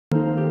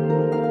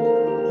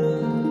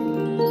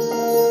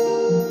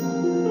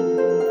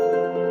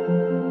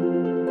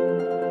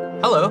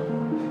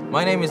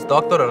My name is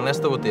Dr.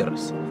 Ernesto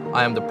Gutierrez.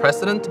 I am the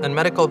President and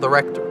Medical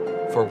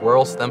Director for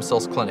World Stem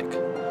Cells Clinic.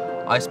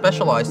 I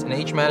specialize in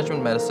age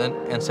management medicine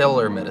and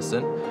cellular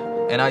medicine,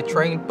 and I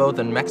trained both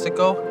in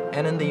Mexico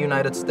and in the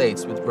United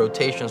States with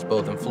rotations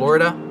both in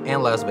Florida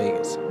and Las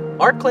Vegas.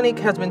 Our clinic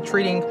has been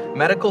treating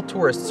medical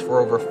tourists for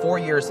over 4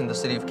 years in the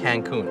city of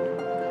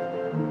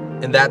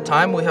Cancun. In that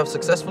time, we have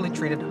successfully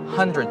treated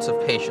hundreds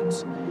of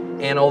patients.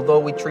 And although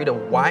we treat a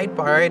wide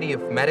variety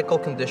of medical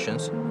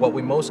conditions, what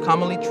we most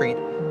commonly treat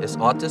is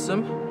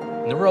autism,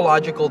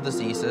 neurological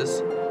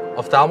diseases,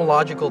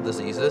 ophthalmological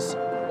diseases,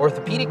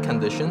 orthopedic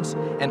conditions,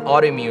 and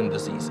autoimmune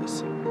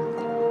diseases.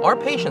 Our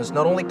patients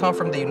not only come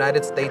from the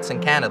United States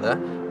and Canada,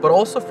 but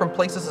also from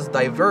places as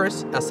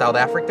diverse as South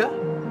Africa,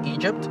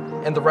 Egypt,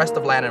 and the rest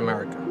of Latin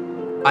America.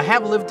 I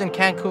have lived in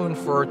Cancun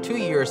for 2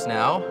 years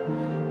now,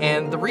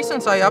 and the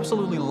reasons I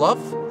absolutely love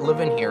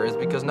living here is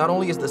because not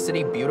only is the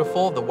city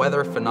beautiful, the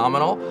weather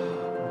phenomenal,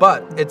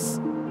 but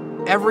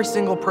every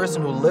single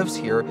person who lives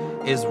here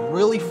is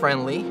really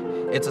friendly.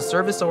 It's a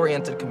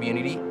service-oriented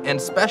community, and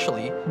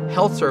especially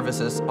health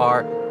services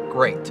are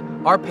great.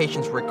 Our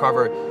patients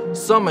recover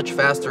so much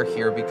faster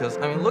here because,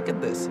 I mean, look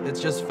at this. It's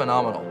just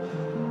phenomenal.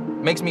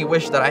 Makes me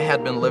wish that I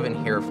had been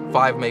living here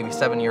 5, maybe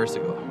 7 years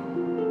ago.